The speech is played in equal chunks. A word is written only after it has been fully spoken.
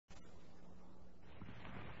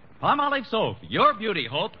Palmolive Soap, your beauty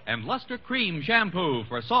hope, and Luster Cream Shampoo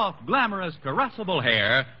for soft, glamorous, caressable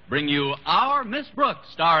hair bring you Our Miss Brooks,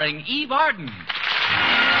 starring Eve Arden.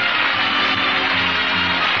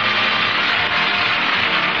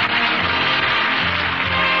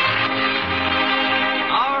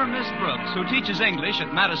 Our Miss Brooks, who teaches English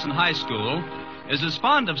at Madison High School, is as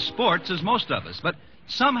fond of sports as most of us, but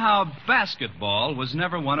somehow basketball was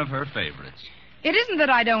never one of her favorites. It isn't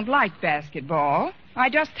that I don't like basketball. I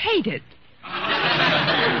just hate it.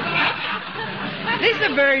 This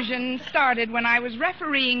aversion started when I was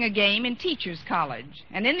refereeing a game in Teachers College,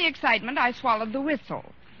 and in the excitement, I swallowed the whistle.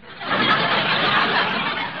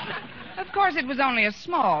 Of course, it was only a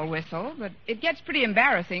small whistle, but it gets pretty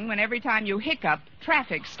embarrassing when every time you hiccup,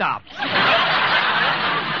 traffic stops.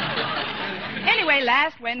 Anyway,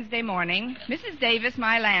 last Wednesday morning, Mrs. Davis,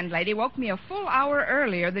 my landlady, woke me a full hour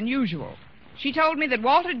earlier than usual. She told me that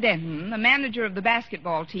Walter Denton, the manager of the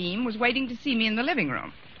basketball team, was waiting to see me in the living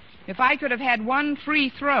room. If I could have had one free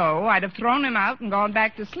throw, I'd have thrown him out and gone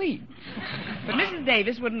back to sleep. But Mrs.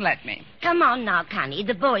 Davis wouldn't let me. Come on now, Connie.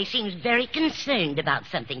 The boy seems very concerned about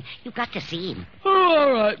something. You've got to see him. Oh,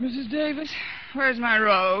 all right, Mrs. Davis. Where's my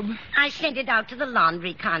robe? I sent it out to the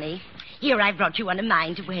laundry, Connie. Here, I brought you one of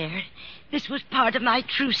mine to wear. This was part of my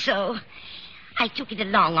trousseau. I took it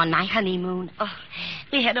along on my honeymoon. Oh,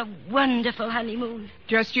 we had a wonderful honeymoon.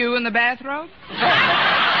 Just you in the bathrobe?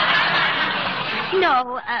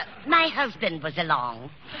 No, my husband was along.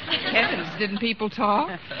 Heavens, didn't people talk?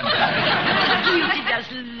 You just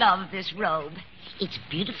love this robe. It's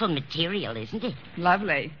beautiful material, isn't it?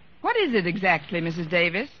 Lovely. What is it exactly, Mrs.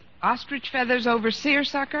 Davis? Ostrich feathers over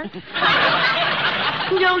seersucker?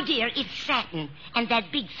 No, dear, it's satin. And that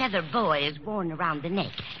big feather boa is worn around the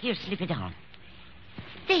neck. Here, slip it on.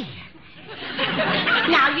 There.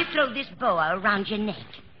 Now you throw this boa around your neck.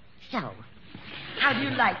 So. How do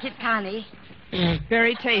you like it, Connie?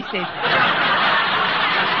 Very tasty. Come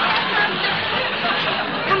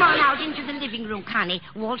on out into the living room, Connie.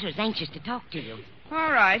 Walter's anxious to talk to you.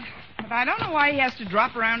 All right. But I don't know why he has to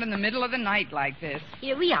drop around in the middle of the night like this.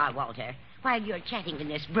 Here we are, Walter. While you're chatting with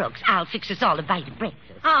Miss Brooks, I'll fix us all a bite of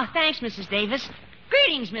breakfast. Oh, thanks, Mrs. Davis.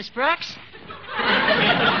 Greetings, Miss Brooks.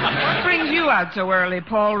 What brings you out so early,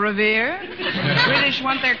 Paul Revere? British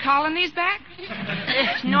want their colonies back?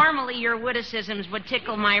 Normally, your witticisms would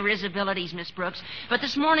tickle my risibilities, Miss Brooks. But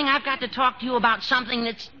this morning, I've got to talk to you about something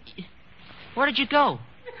that's... Where did you go?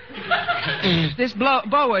 This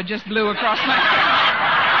boa just blew across my...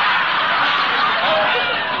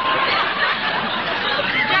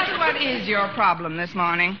 Just what is your problem this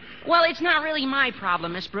morning? Well, it's not really my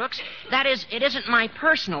problem, Miss Brooks. That is, it isn't my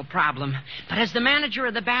personal problem. But as the manager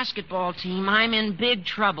of the basketball team, I'm in big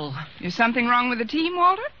trouble. Is something wrong with the team,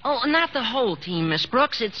 Walter? Oh, not the whole team, Miss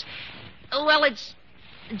Brooks. It's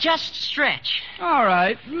just Stretch. All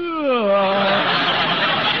right.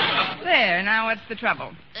 There, now what's the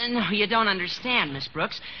trouble? No, you don't understand, Miss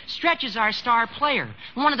Brooks. Stretch is our star player,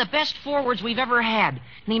 one of the best forwards we've ever had.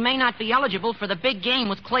 And he may not be eligible for the big game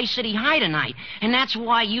with Clay City High tonight. And that's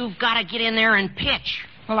why you've got to get in there and pitch.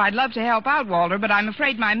 Well, I'd love to help out, Walter, but I'm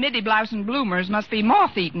afraid my middy blouse and bloomers must be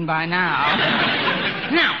moth-eaten by now.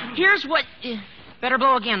 Now, here's what... better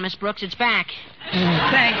blow again, Miss Brooks. It's back.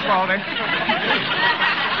 Thanks, Walter.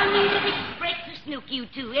 Breakfast, Snook, you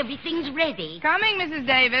two. Everything's ready. Coming, Mrs.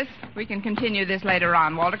 Davis. We can continue this later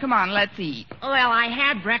on, Walter. Come on, let's eat. Well, I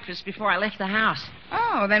had breakfast before I left the house.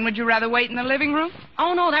 Oh, then would you rather wait in the living room?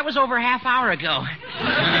 Oh, no, that was over a half hour ago.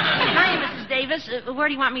 Hi, Mrs. Davis. Where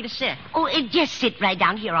do you want me to sit? Oh, just sit right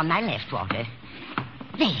down here on my left, Walter.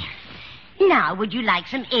 There. Now, would you like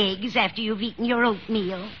some eggs after you've eaten your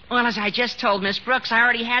oatmeal? Well, as I just told Miss Brooks, I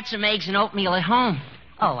already had some eggs and oatmeal at home.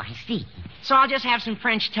 Oh, I see. So I'll just have some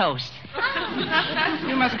French toast.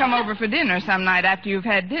 You must come over for dinner some night after you've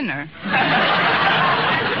had dinner.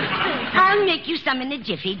 I'll make you some in a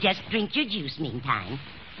jiffy. Just drink your juice meantime.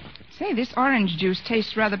 Say, this orange juice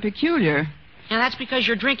tastes rather peculiar. Now, that's because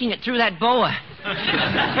you're drinking it through that boa.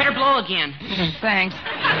 Better blow again. Thanks.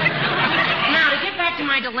 Now, to get back to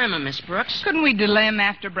my dilemma, Miss Brooks. Couldn't we dilemma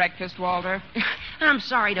after breakfast, Walter? I'm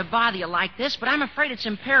sorry to bother you like this, but I'm afraid it's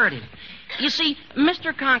imperative. You see,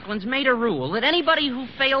 Mr. Conklin's made a rule that anybody who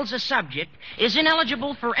fails a subject is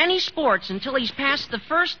ineligible for any sports until he's passed the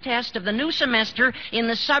first test of the new semester in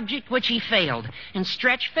the subject which he failed. And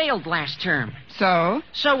Stretch failed last term. So?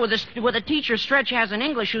 So with a teacher Stretch has in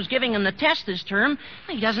English who's giving him the test this term,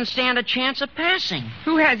 he doesn't stand a chance of passing.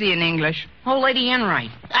 Who has he in English? Old Lady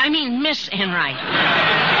Enright. I mean, Miss Enright.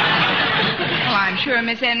 Well, I'm sure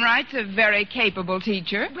Miss Enright's a very capable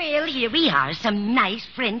teacher. Well, here we are, some nice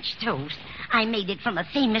French toast. I made it from a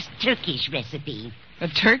famous Turkish recipe. A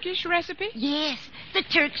Turkish recipe? Yes, the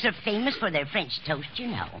Turks are famous for their French toast, you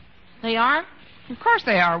know. They are? Of course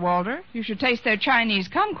they are, Walter. You should taste their Chinese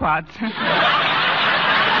kumquats. Can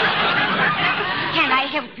I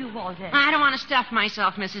help you, Walter? I don't want to stuff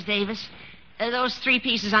myself, Mrs. Davis. Those 3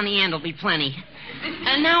 pieces on the end will be plenty.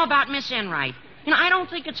 Now about Miss Enright. I don't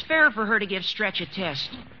think it's fair for her to give Stretch a test.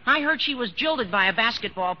 I heard she was jilted by a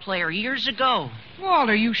basketball player years ago.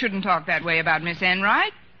 Walter, you shouldn't talk that way about Miss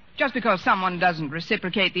Enright. Just because someone doesn't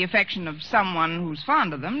reciprocate the affection of someone who's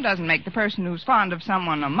fond of them doesn't make the person who's fond of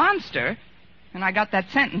someone a monster. And I got that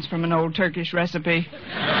sentence from an old Turkish recipe.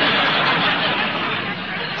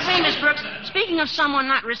 Say, Miss Brooks, speaking of someone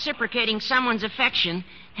not reciprocating someone's affection,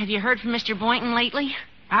 have you heard from Mr. Boynton lately?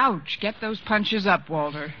 Ouch, get those punches up,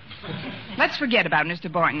 Walter. Let's forget about Mr.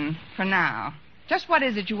 Boynton for now. Just what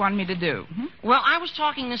is it you want me to do? Well, I was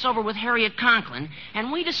talking this over with Harriet Conklin,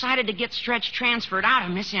 and we decided to get Stretch transferred out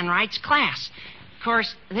of Miss Enright's class. Of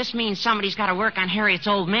course, this means somebody's got to work on Harriet's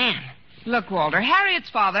old man. Look, Walter,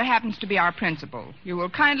 Harriet's father happens to be our principal. You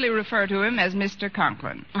will kindly refer to him as Mr.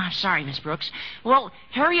 Conklin. Oh, sorry, Miss Brooks. Well,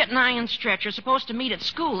 Harriet and I and Stretch are supposed to meet at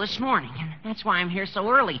school this morning, and that's why I'm here so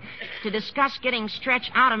early, to discuss getting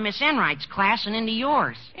Stretch out of Miss Enright's class and into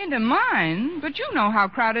yours. Into mine? But you know how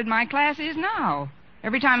crowded my class is now.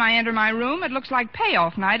 Every time I enter my room, it looks like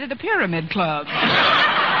payoff night at a pyramid club.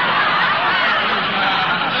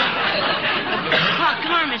 Oh,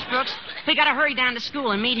 come on, Miss Brooks. We got to hurry down to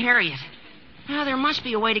school and meet Harriet. Now, there must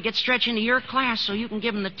be a way to get Stretch into your class so you can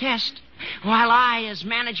give him the test, while I, as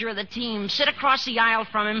manager of the team, sit across the aisle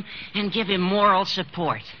from him and give him moral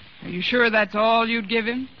support. Are you sure that's all you'd give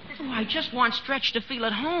him? Oh, I just want Stretch to feel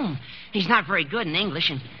at home. He's not very good in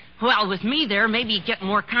English, and, well, with me there, maybe he'd get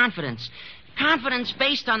more confidence. Confidence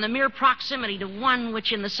based on the mere proximity to one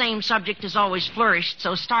which in the same subject has always flourished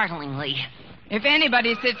so startlingly. If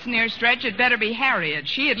anybody sits near Stretch, it better be Harriet.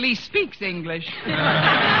 She at least speaks English.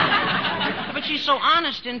 But she's so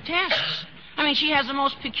honest in tests. I mean, she has the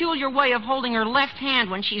most peculiar way of holding her left hand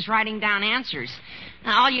when she's writing down answers.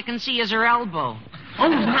 Now, all you can see is her elbow. Oh,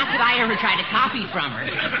 not that I ever tried to copy from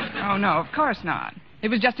her. Oh, no, of course not. It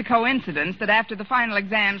was just a coincidence that after the final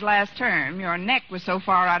exams last term, your neck was so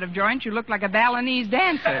far out of joint you looked like a Balinese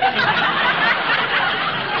dancer.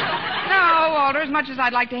 No, Walter, as much as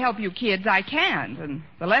I'd like to help you kids, I can't. And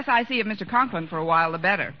the less I see of Mr. Conklin for a while, the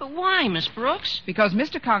better. But why, Miss Brooks? Because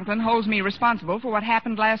Mr. Conklin holds me responsible for what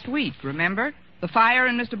happened last week, remember? The fire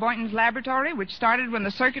in Mr. Boynton's laboratory, which started when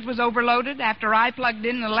the circuit was overloaded after I plugged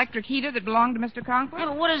in an electric heater that belonged to Mr. Conklin.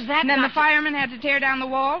 Well, what is that? And then the firemen had to tear down the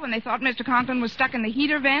wall when they thought Mr. Conklin was stuck in the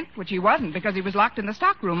heater vent, which he wasn't because he was locked in the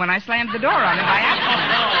stockroom when I slammed the door on him by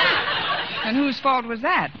accident. And whose fault was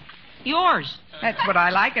that? Yours. That's what I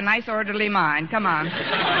like, a nice orderly mind. Come on.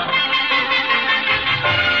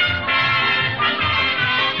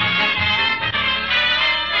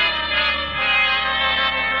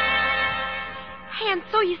 And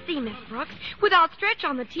so you see, Miss Brooks, without Stretch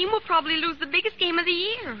on the team, we'll probably lose the biggest game of the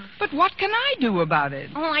year. But what can I do about it?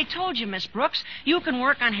 Oh, I told you, Miss Brooks. You can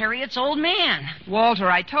work on Harriet's old man. Walter,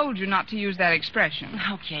 I told you not to use that expression.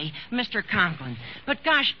 Okay, Mr. Conklin. But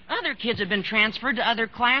gosh, other kids have been transferred to other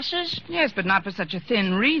classes. Yes, but not for such a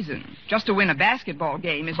thin reason. Just to win a basketball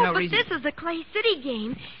game is no but reason. This is a Clay City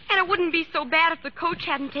game, and it wouldn't be so bad if the coach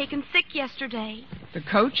hadn't taken sick yesterday. The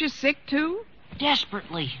coach is sick, too?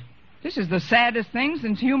 Desperately. This is the saddest thing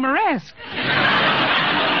since Humoresque.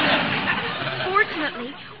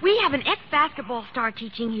 Fortunately, we have an ex-basketball star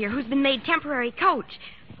teaching here who's been made temporary coach.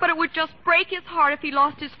 But it would just break his heart if he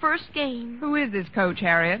lost his first game. Who is this coach,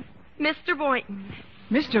 Harriet? Mr. Boynton.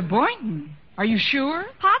 Mr. Boynton? Are you sure?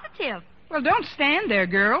 Positive. Well, don't stand there,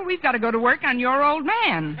 girl. We've got to go to work on your old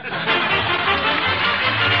man.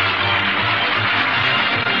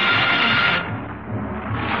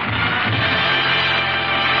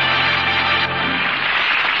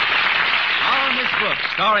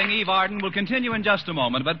 Starring Eve Arden will continue in just a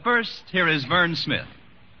moment, but first, here is Vern Smith.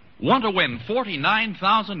 Want to win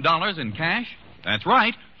 $49,000 in cash? That's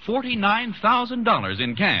right, $49,000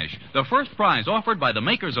 in cash. The first prize offered by the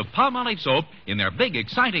makers of Palmolive soap in their big,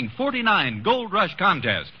 exciting 49 Gold Rush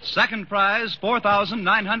contest. Second prize,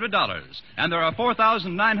 $4,900. And there are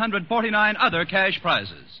 4,949 other cash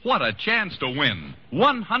prizes. What a chance to win.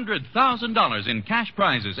 $100,000 in cash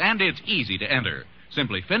prizes, and it's easy to enter.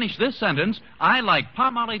 Simply finish this sentence, I like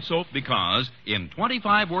Palmolive soap because, in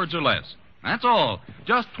 25 words or less. That's all.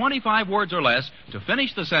 Just 25 words or less to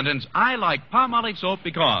finish the sentence, I like Palmolive soap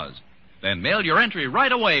because. Then mail your entry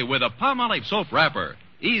right away with a Palmolive soap wrapper.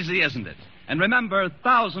 Easy, isn't it? And remember,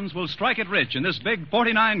 thousands will strike it rich in this big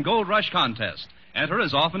 49 Gold Rush contest. Enter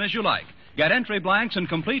as often as you like. Get entry blanks and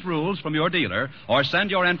complete rules from your dealer, or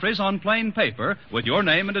send your entries on plain paper with your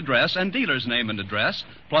name and address and dealer's name and address,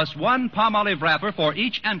 plus one Palmolive wrapper for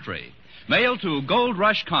each entry. Mail to Gold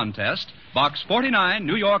Rush Contest, Box 49,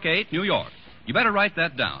 New York 8, New York. You better write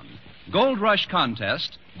that down. Gold Rush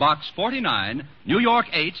Contest, Box 49, New York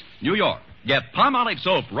 8, New York. Get Palmolive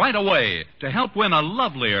soap right away to help win a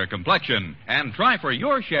lovelier complexion and try for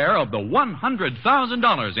your share of the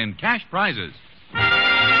 $100,000 in cash prizes.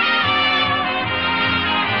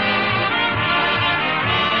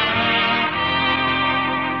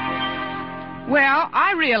 Well,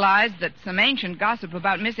 I realized that some ancient gossip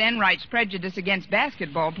about Miss Enright's prejudice against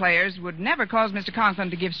basketball players would never cause Mr. Conklin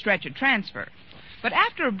to give Stretch a transfer. But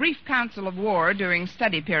after a brief council of war during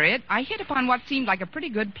study period, I hit upon what seemed like a pretty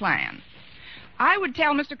good plan. I would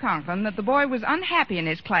tell Mr. Conklin that the boy was unhappy in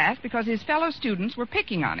his class because his fellow students were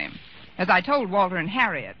picking on him, as I told Walter and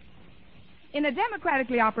Harriet. In a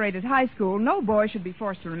democratically operated high school, no boy should be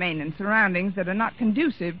forced to remain in surroundings that are not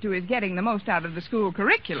conducive to his getting the most out of the school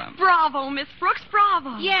curriculum. Bravo, Miss Brooks,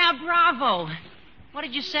 bravo. Yeah, bravo. What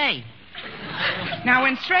did you say? Now,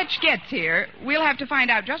 when Stretch gets here, we'll have to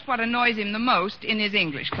find out just what annoys him the most in his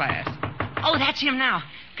English class. Oh, that's him now.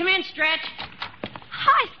 Come in, Stretch.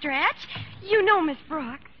 Hi, Stretch. You know Miss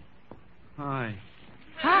Brooks. Hi.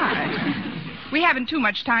 Hi. We haven't too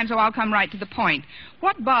much time, so I'll come right to the point.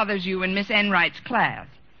 What bothers you in Miss Enright's class?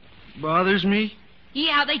 Bothers me?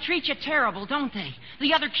 Yeah, they treat you terrible, don't they?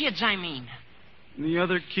 The other kids, I mean. The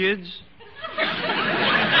other kids?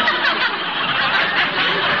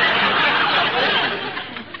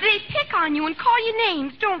 They pick on you and call you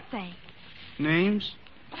names, don't they? Names?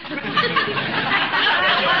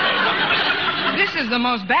 This is the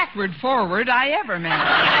most backward forward I ever met.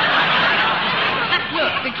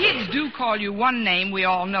 Look, the kids do call you one name we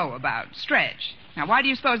all know about, Stretch. Now, why do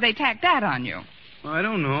you suppose they tack that on you? I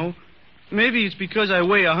don't know. Maybe it's because I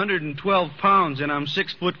weigh 112 pounds and I'm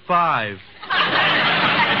 6'5".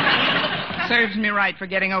 Serves me right for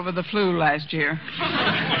getting over the flu last year.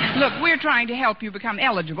 Look, we're trying to help you become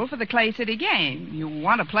eligible for the Clay City game. You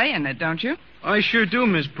want to play in it, don't you? I sure do,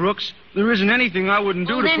 Miss Brooks. There isn't anything I wouldn't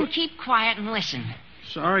do Well, to... then keep quiet and listen.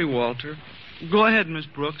 Sorry, Walter. Go ahead, Miss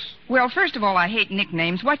Brooks. Well, first of all, I hate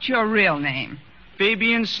nicknames. What's your real name?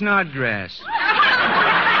 Fabian Snodgrass.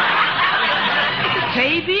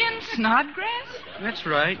 Fabian Snodgrass? That's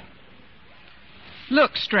right.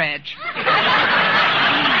 Look, Stretch.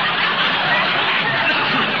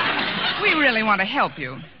 We really want to help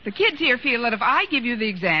you. The kids here feel that if I give you the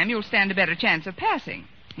exam, you'll stand a better chance of passing.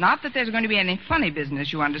 Not that there's going to be any funny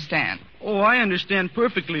business, you understand. Oh, I understand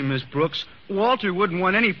perfectly, Miss Brooks. Walter wouldn't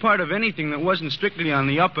want any part of anything that wasn't strictly on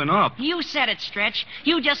the up and up. You said it, Stretch.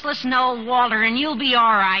 You just listen to old Walter and you'll be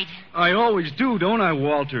all right. I always do, don't I,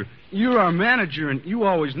 Walter? You're our manager, and you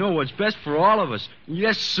always know what's best for all of us.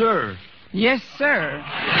 Yes, sir. Yes, sir.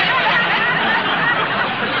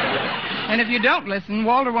 And if you don't listen,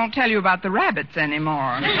 Walter won't tell you about the rabbits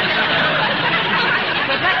anymore. But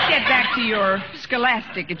let's get back to your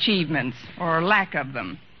scholastic achievements, or lack of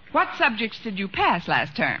them. What subjects did you pass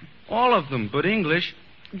last term? All of them, but English.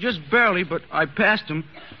 Just barely, but I passed them.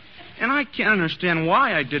 And I can't understand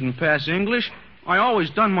why I didn't pass English. I always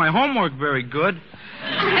done my homework very good.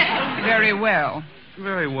 Very well.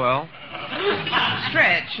 Very well.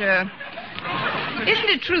 Stretch, isn't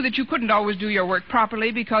it true that you couldn't always do your work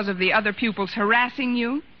properly because of the other pupils harassing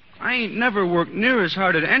you? I ain't never worked near as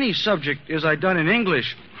hard at any subject as I done in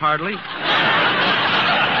English, hardly.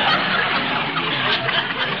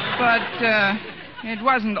 But, it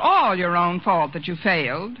wasn't all your own fault that you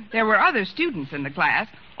failed. There were other students in the class,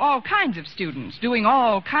 all kinds of students, doing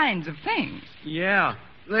all kinds of things. Yeah,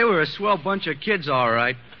 they were a swell bunch of kids, all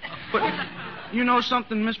right. But you know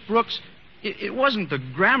something, Miss Brooks? It wasn't the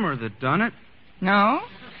grammar that done it. No?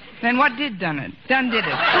 Then what did done it? Done did it. Who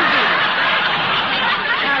did it?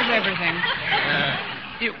 How's everything?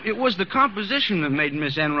 It was the composition that made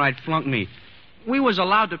Miss Enright flunk me. We was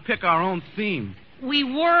allowed to pick our own theme. We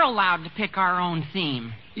were allowed to pick our own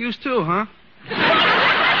theme. Used to, huh?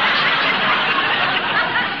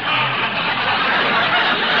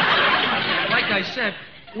 Like I said,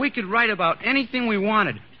 we could write about anything we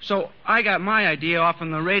wanted. So I got my idea off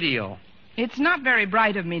on the radio. It's not very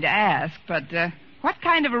bright of me to ask, but what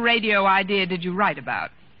kind of a radio idea did you write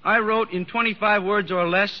about? I wrote in 25 words or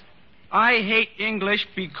less, I hate English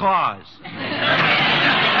because.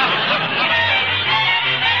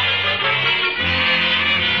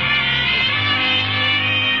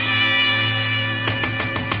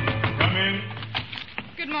 Come in.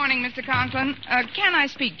 Good morning, Mr. Conklin. Can I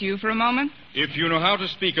speak to you for a moment? If you know how to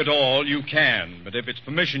speak at all, you can. But if it's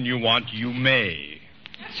permission you want, you may.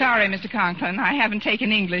 Sorry, Mr. Conklin. I haven't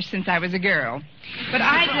taken English since I was a girl. But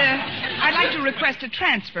I'd like to request a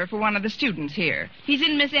transfer for one of the students here. He's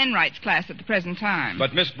in Miss Enright's class at the present time.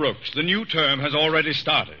 But, Miss Brooks, the new term has already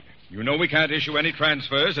started. You know we can't issue any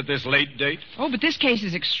transfers at this late date. Oh, but this case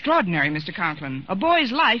is extraordinary, Mr. Conklin. A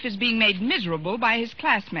boy's life is being made miserable by his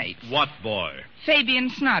classmates. What boy? Fabian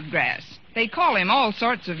Snodgrass. They call him all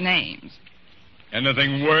sorts of names.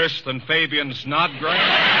 Anything worse than Fabian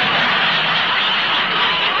Snodgrass?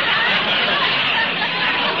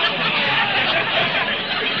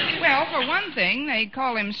 Well, for one thing, they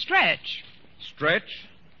call him Stretch. Stretch?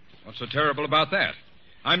 What's so terrible about that?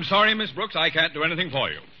 I'm sorry, Miss Brooks, I can't do anything for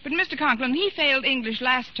you. But, Mr. Conklin, he failed English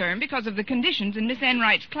last term because of the conditions in Miss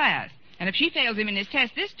Enright's class. And if she fails him in his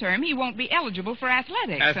test this term, he won't be eligible for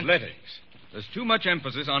athletics. Athletics? There's too much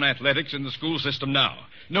emphasis on athletics in the school system now.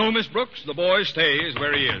 No, Miss Brooks, the boy stays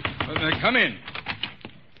where he is. Come in.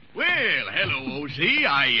 Well, hello, O.C.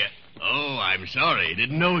 I'm sorry.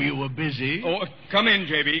 Didn't know you were busy. Oh, come in,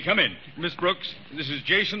 J.B., come in. Miss Brooks, this is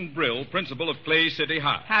Jason Brill, principal of Clay City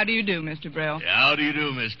High. How do you do, Mr. Brill? How do you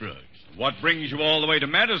do, Miss Brooks? What brings you all the way to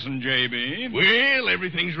Madison, J.B.? Well,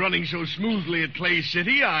 everything's running so smoothly at Clay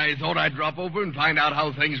City, I thought I'd drop over and find out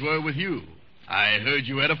how things were with you. I heard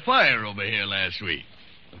you had a fire over here last week.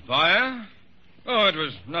 A fire? Oh, it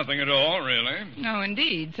was nothing at all, really. No,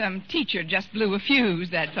 indeed. Some teacher just blew a fuse,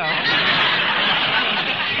 that's all.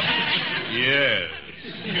 Yes.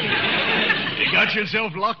 You got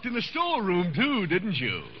yourself locked in the storeroom, too, didn't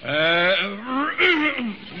you? Perhaps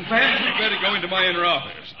you'd better go into my inner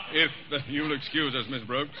office, if you'll excuse us, Miss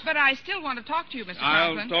Brooks. But I still want to talk to you, Mr.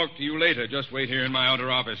 I'll Conklin. talk to you later. Just wait here in my outer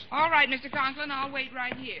office. All right, Mr. Conklin, I'll wait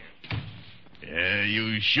right here.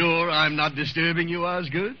 You sure I'm not disturbing you,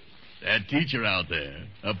 Osgood? That teacher out there,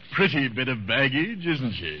 a pretty bit of baggage,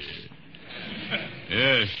 isn't she?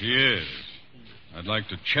 Yes, she is. I'd like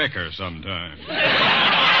to check her sometime.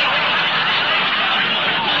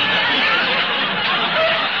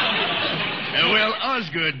 Well,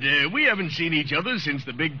 Osgood, we haven't seen each other since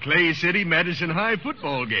the big Clay City Madison High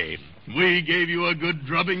football game. We gave you a good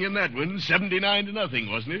drubbing in that one,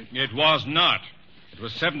 79-0, wasn't it? It was not. It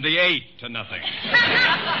was 78-0.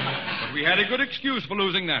 But we had a good excuse for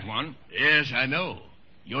losing that one. Yes, I know.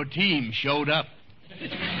 Your team showed up.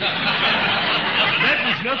 That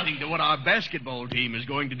was nothing to what our basketball team is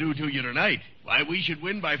going to do to you tonight. Why, we should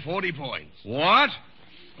win by 40 points. What?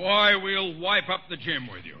 Why, we'll wipe up the gym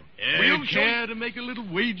with you. You care to make a little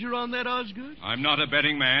wager on that, Osgood? I'm not a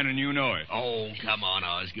betting man, and you know it. Oh, come on,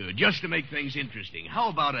 Osgood. Just to make things interesting, how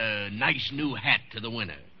about a nice new hat to the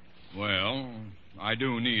winner? Well, I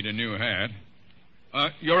do need a new hat.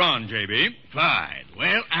 You're on, J.B. Fine.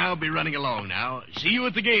 Well, I'll be running along now. See you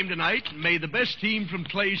at the game tonight, and may the best team from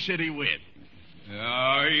Clay City win.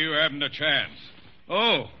 Oh, you haven't a chance.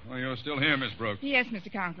 Oh, well, you're still here, Miss Brooks. Yes,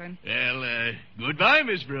 Mr. Conklin. Well, goodbye,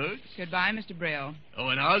 Miss Brooks. Goodbye, Mr. Brill. Oh,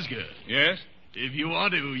 and Osgood. Yes? If you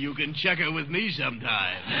want to, you can check her with me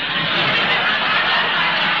sometime.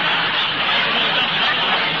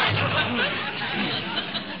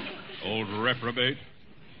 Old reprobate.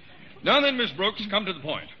 Now then, Miss Brooks, come to the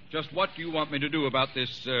point. Just what do you want me to do about this,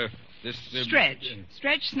 Stretch.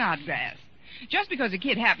 Stretch Snodgrass. Just because a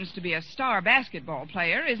kid happens to be a star basketball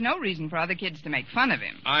player is no reason for other kids to make fun of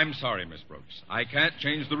him. I'm sorry, Miss Brooks. I can't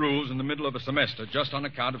change the rules in the middle of a semester just on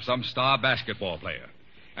account of some star basketball player.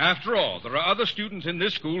 After all, there are other students in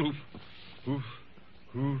this school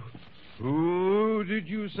who did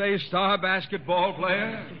you say star basketball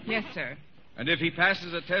player? Yes, sir. And if he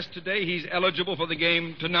passes a test today, he's eligible for the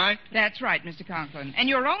game tonight? That's right, Mr. Conklin. And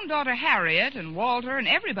your own daughter Harriet and Walter and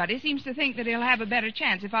everybody seems to think that he'll have a better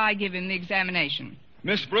chance if I give him the examination.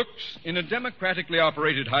 Miss Brooks, in a democratically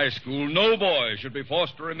operated high school, no boy should be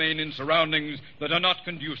forced to remain in surroundings that are not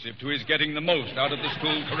conducive to his getting the most out of the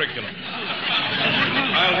school curriculum.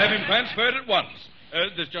 I'll have him transferred at once.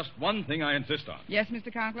 There's just one thing I insist on. Yes,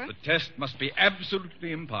 Mr. Conklin? The test must be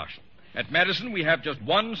absolutely impartial. At Madison, we have just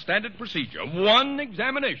one standard procedure, one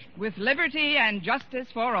examination. With liberty and justice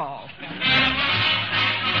for all.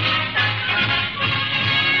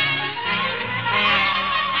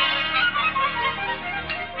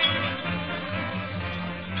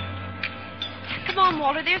 Come on,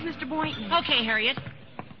 Walter. There's Mr. Boynton. Okay, Harriet.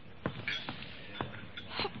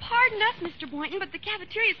 Oh, pardon us, Mr. Boynton, but the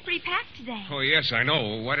cafeteria's pretty packed today. Oh, yes, I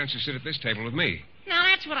know. Why don't you sit at this table with me? Now,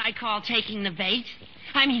 that's what I call taking the bait.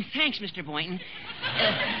 Thanks, Mr. Boynton.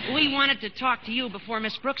 We wanted to talk to you before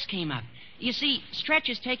Miss Brooks came up. You see, Stretch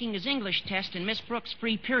is taking his English test in Miss Brooks'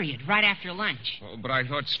 free period right after lunch. Oh, but I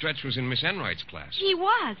thought Stretch was in Miss Enright's class. He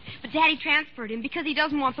was, but Daddy transferred him because he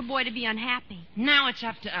doesn't want the boy to be unhappy. Now it's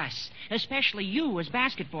up to us, especially you as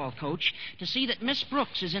basketball coach, to see that Miss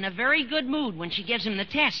Brooks is in a very good mood when she gives him the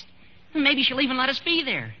test. Maybe she'll even let us be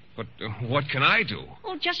there. But what can I do?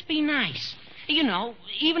 Oh, just be nice. You know,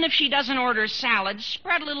 even if she doesn't order salad,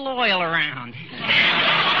 spread a little oil around.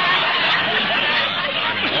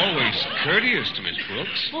 I'm always courteous to Miss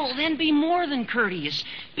Brooks. Well, then be more than courteous.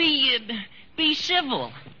 Be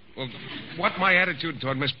civil. Well, what my attitude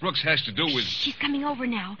toward Miss Brooks has to do with... She's coming over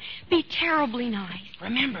now. Be terribly nice.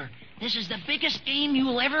 Remember, this is the biggest game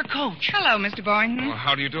you'll ever coach. Hello, Mr. Boynton. Well,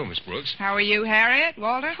 how do you do, Miss Brooks? How are you, Harriet,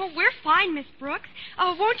 Walter? Oh, we're fine, Miss Brooks.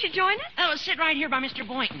 Oh, won't you join us? Oh, sit right here by Mr.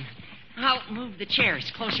 Boynton. I'll move the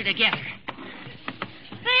chairs closer together.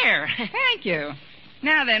 There. Thank you.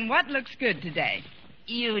 Now then, what looks good today?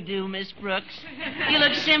 You do, Miss Brooks. You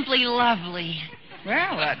look simply lovely.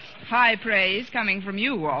 Well, that's high praise coming from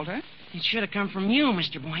you, Walter. It should have come from you,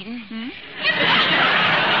 Mr. Boynton.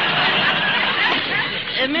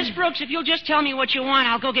 Miss Brooks, if you'll just tell me what you want,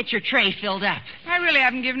 I'll go get your tray filled up. I really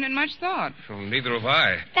haven't given it much thought. Well, neither have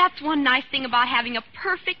I. That's one nice thing about having a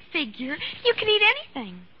perfect figure. You can eat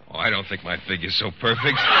anything. Oh, I don't think my figure's so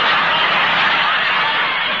perfect.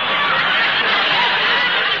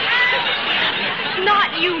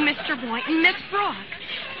 Not you, Mr. Boynton, Miss Brooks.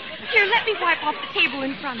 Here, let me wipe off the table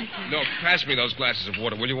in front of you. No, pass me those glasses of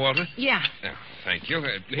water, will you, Walter? Yeah. Yeah, thank you.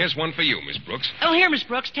 Here's one for you, Miss Brooks. Oh, here, Miss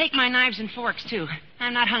Brooks. Take my knives and forks, too.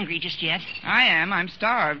 I'm not hungry just yet. I am. I'm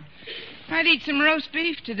starved. I'd eat some roast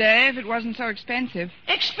beef today if it wasn't so expensive.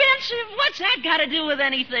 Expensive? What's that got to do with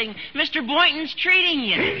anything? Mr. Boynton's treating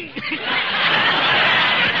you.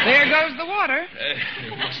 There goes the water.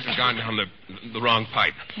 It must have gone down the wrong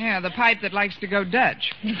pipe. Yeah, the pipe that likes to go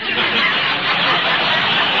Dutch.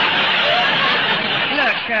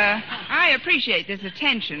 Look, I appreciate this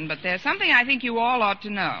attention, but there's something I think you all ought to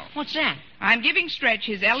know. What's that? I'm giving Stretch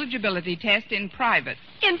his eligibility test in private.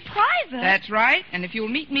 In private? That's right, and if you'll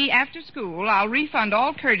meet me after school, I'll refund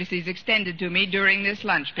all courtesies extended to me during this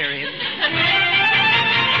lunch period.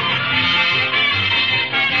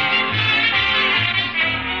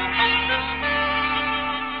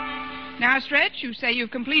 Now, Stretch, you say you've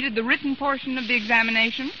completed the written portion of the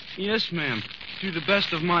examination? Yes, ma'am. To the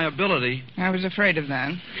best of my ability. I was afraid of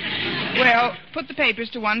that. Well, put the papers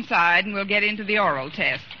to one side and we'll get into the oral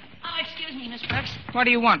test. Oh, excuse me, Miss Brooks. What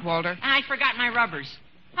do you want, Walter? I forgot my rubbers.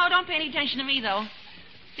 Oh, don't pay any attention to me, though.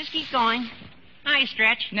 Just keep going. Hi,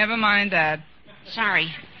 Stretch. Never mind that.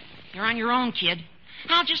 Sorry. You're on your own, kid.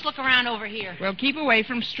 I'll just look around over here. Well, keep away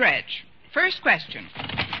from Stretch. First question.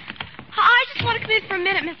 I just want to come in for a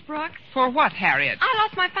minute, Miss Brooks. For what, Harriet? I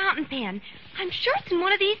lost my fountain pen. I'm sure it's in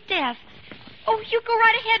one of these desks. Oh, you go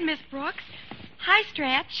right ahead, Miss Brooks. Hi,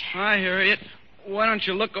 Stretch. Hi, Harriet. Why don't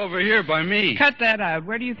you look over here by me? Cut that out.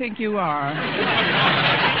 Where do you think you are?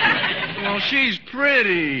 Well, she's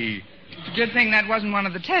pretty. It's a good thing that wasn't one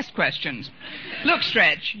of the test questions. Look,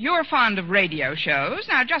 Stretch, you're fond of radio shows.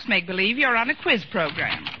 Now, just make believe you're on a quiz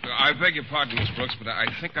program. I beg your pardon, Miss Brooks, but I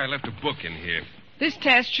think I left a book in here. This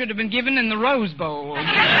test should have been given in the Rose Bowl. Sit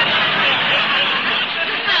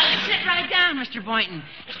right down, Mr. Boynton.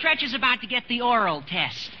 Stretch is about to get the oral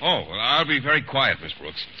test. Oh, well, I'll be very quiet, Miss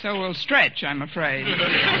Brooks. So will Stretch, I'm afraid.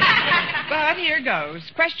 But here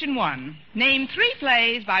goes. Question 1. Name 3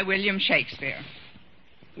 plays by William Shakespeare.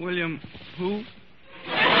 William who?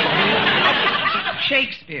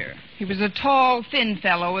 Shakespeare. He was a tall, thin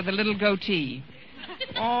fellow with a little goatee.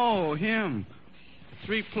 Oh, him.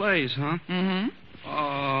 3 plays, huh? Mm-hmm.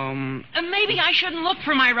 Maybe I shouldn't look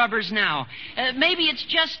for my rubbers now. Maybe it's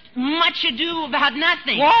just Much Ado About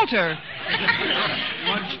Nothing. Walter!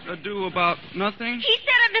 Much ado about nothing? He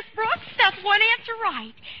said it, Miss Brooks. That's one answer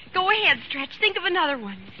right. Go ahead, Stretch. Think of another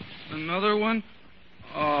one. Another one?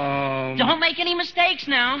 Don't make any mistakes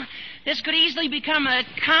now. This could easily become a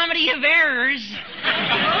comedy of errors.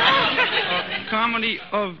 A comedy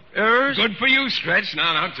of errors? Good for you, Stretch.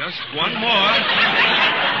 Now, just one more.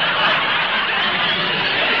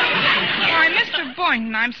 Why, Mr.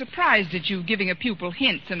 Boynton, I'm surprised at you giving a pupil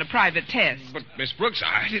hints in a private test. But, Miss Brooks,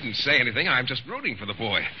 I didn't say anything. I'm just rooting for the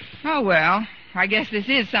boy. Oh, well, I guess this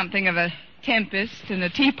is something of a tempest in a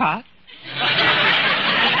teapot.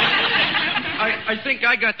 I think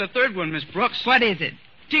I got the third one, Miss Brooks. What is it?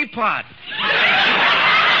 Teapot.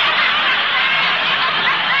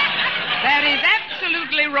 That is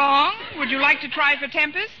absolutely wrong. Would you like to try for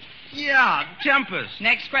tempest? Yeah, tempest.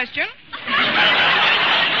 Next question.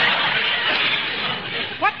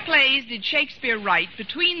 What plays did Shakespeare write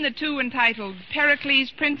between the two entitled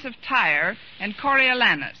Pericles, Prince of Tyre, and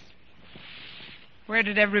Coriolanus? Where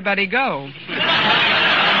did everybody go?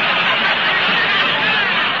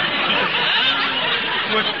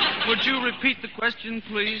 Would you repeat the question,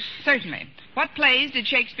 please? Certainly. What plays did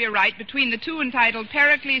Shakespeare write between the two entitled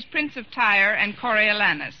Pericles, Prince of Tyre, and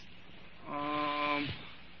Coriolanus?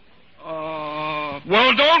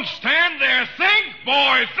 Well, don't stand there. Think,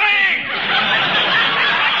 boy, think!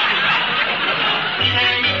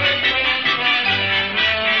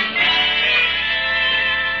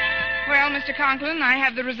 Well, Mr. Conklin, I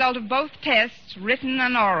have the result of both tests, written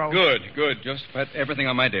and oral. Good. Just put everything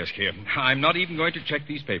on my desk here. I'm not even going to check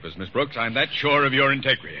these papers, Miss Brooks. I'm that sure of your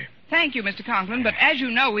integrity. Thank you, Mr. Conklin, but as you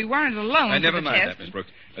know, we weren't alone for Never the mind test. that, Miss Brooks.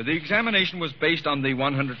 The examination was based on the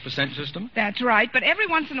 100% system? That's right, but every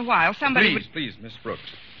once in a while somebody Please, Miss Brooks.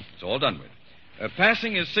 It's all done with.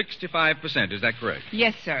 Passing is 65%, is that correct?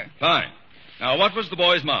 Yes, sir. Fine. Now, what was the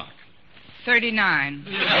boy's mark? 39.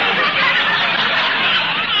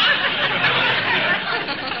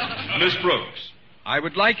 Miss Brooks, I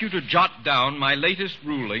would like you to jot down my latest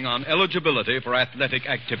ruling on eligibility for athletic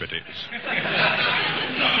activities.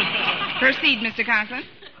 Proceed, Mr. Conklin.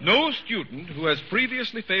 No student who has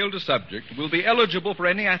previously failed a subject will be eligible for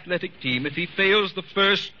any athletic team if he fails the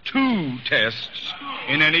first 2 tests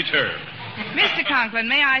in any term. Mr. Conklin,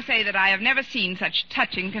 may I say that I have never seen such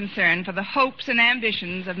touching concern for the hopes and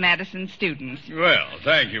ambitions of Madison students. Well,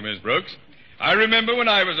 thank you, Miss Brooks. I remember when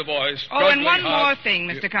I was a boy Oh, and one hard... more thing,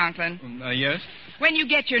 Mr. Conklin. Yes? When you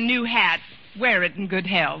get your new hat, wear it in good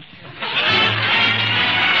health.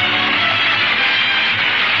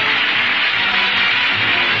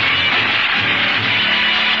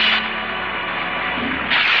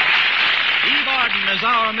 Eve Arden as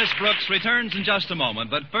our Miss Brooks returns in just a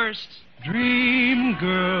moment, but first... Dream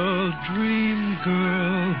girl,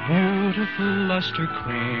 beautiful luster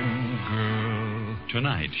cream girl.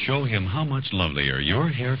 Tonight, show him how much lovelier your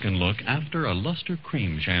hair can look after a Luster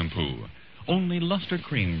Cream shampoo. Only Luster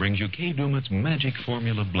Cream brings you Kay Daumit's magic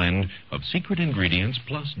formula blend of secret ingredients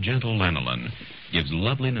plus gentle lanolin. Gives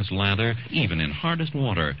loveliness lather even in hardest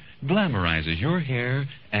water. Glamorizes your hair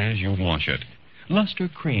as you wash it. Luster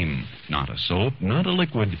Cream, not a soap, not a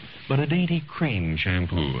liquid, but a dainty cream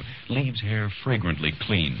shampoo. Leaves hair fragrantly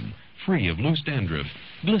clean, free of loose dandruff,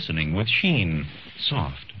 glistening with sheen,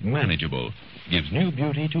 soft, manageable. Gives new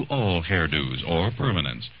beauty to all hairdos or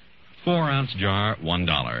permanents. 4-ounce jar,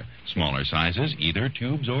 $1. Smaller sizes, either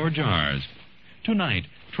tubes or jars. Tonight,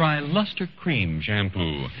 try Luster Cream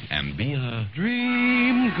shampoo and be a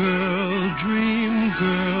Dream girl,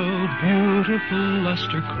 beautiful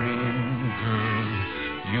luster cream girl.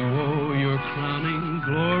 You owe your crowning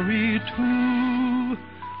glory to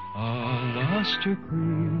a luster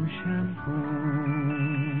cream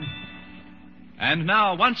shampoo. And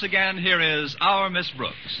now, once again, here is our Miss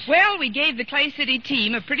Brooks. Well, we gave the Clay City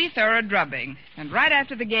team a pretty thorough drubbing. And right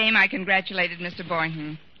after the game, I congratulated Mr.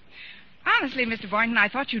 Boynton. Honestly, Mr. Boynton, I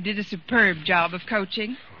thought you did a superb job of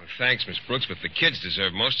coaching. Oh, thanks, Miss Brooks, but the kids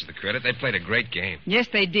deserve most of the credit. They played a great game. Yes,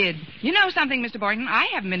 they did. You know something, Mr. Boynton? I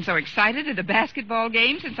haven't been so excited at a basketball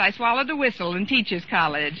game since I swallowed the whistle in Teachers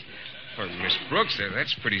College. Oh, Miss Brooks,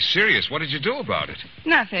 that's pretty serious. What did you do about it?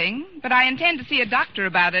 Nothing, but I intend to see a doctor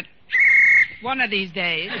about it one of these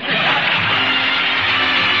days.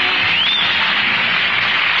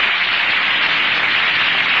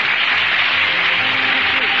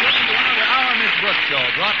 Brooks Show,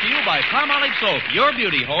 brought to you by Palmolive Soap, your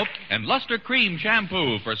beauty hope, and Luster Cream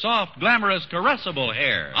Shampoo for soft, glamorous, caressable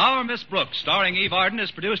hair. Our Miss Brooks, starring Eve Arden, is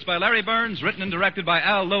produced by Larry Burns, written and directed by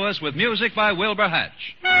Al Lewis, with music by Wilbur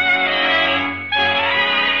Hatch.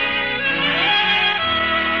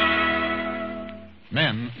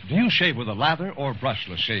 Men, do you shave with a lather or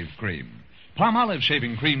brushless shave cream? Palmolive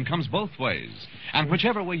shaving cream comes both ways. And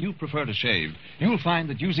whichever way you prefer to shave, you'll find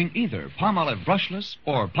that using either Palmolive brushless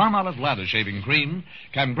or Palmolive lather shaving cream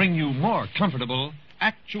can bring you more comfortable,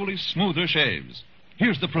 actually smoother shaves.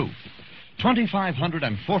 Here's the proof.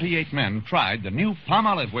 2,548 men tried the new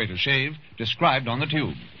Palmolive way to shave described on the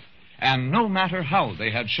tube. And no matter how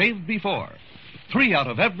they had shaved before, 3 out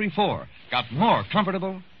of every 4 got more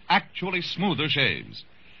comfortable, actually smoother shaves.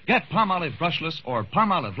 Get Palmolive brushless or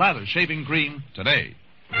Palmolive lather shaving cream today.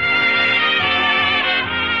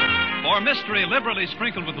 For mystery liberally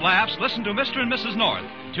sprinkled with laughs, listen to Mr. and Mrs. North.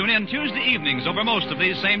 Tune in Tuesday evenings over most of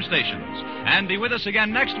these same stations. And be with us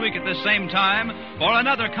again next week at this same time for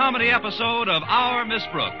another comedy episode of Our Miss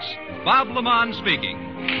Brooks. Bob Lamont speaking.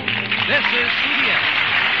 This is CBS,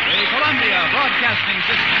 the Columbia Broadcasting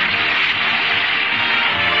System.